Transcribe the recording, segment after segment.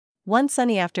One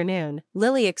sunny afternoon,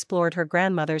 Lily explored her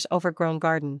grandmother's overgrown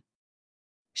garden.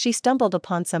 She stumbled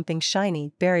upon something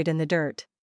shiny buried in the dirt.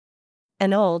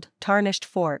 An old, tarnished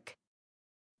fork.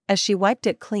 As she wiped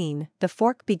it clean, the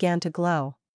fork began to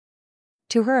glow.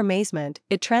 To her amazement,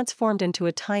 it transformed into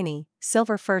a tiny,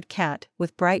 silver-furred cat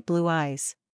with bright blue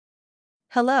eyes.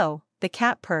 "Hello," the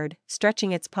cat purred,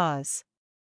 stretching its paws.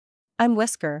 "I'm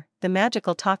Whisker, the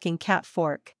magical talking cat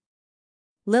fork."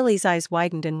 Lily's eyes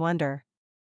widened in wonder.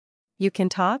 "You can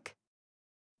talk?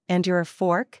 And you're a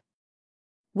fork?"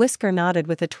 Whisker nodded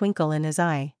with a twinkle in his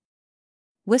eye.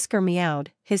 Whisker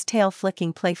meowed, his tail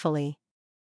flicking playfully.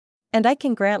 "And I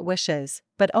can grant wishes,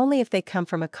 but only if they come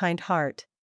from a kind heart."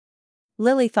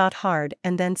 Lily thought hard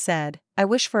and then said, "I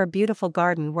wish for a beautiful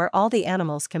garden where all the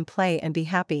animals can play and be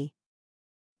happy."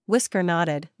 Whisker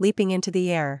nodded, leaping into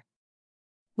the air.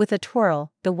 With a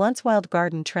twirl, the once wild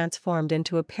garden transformed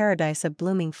into a paradise of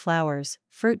blooming flowers,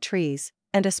 fruit trees,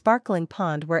 and a sparkling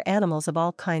pond where animals of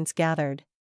all kinds gathered.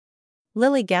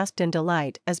 Lily gasped in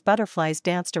delight as butterflies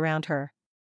danced around her.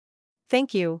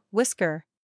 "Thank you, Whisker.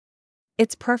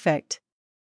 It's perfect."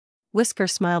 Whisker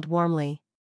smiled warmly.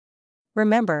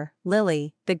 "Remember,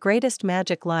 Lily, the greatest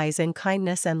magic lies in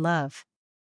kindness and love."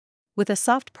 With a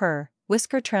soft purr,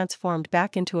 Whisker transformed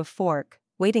back into a fork,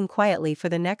 waiting quietly for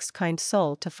the next kind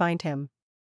soul to find him.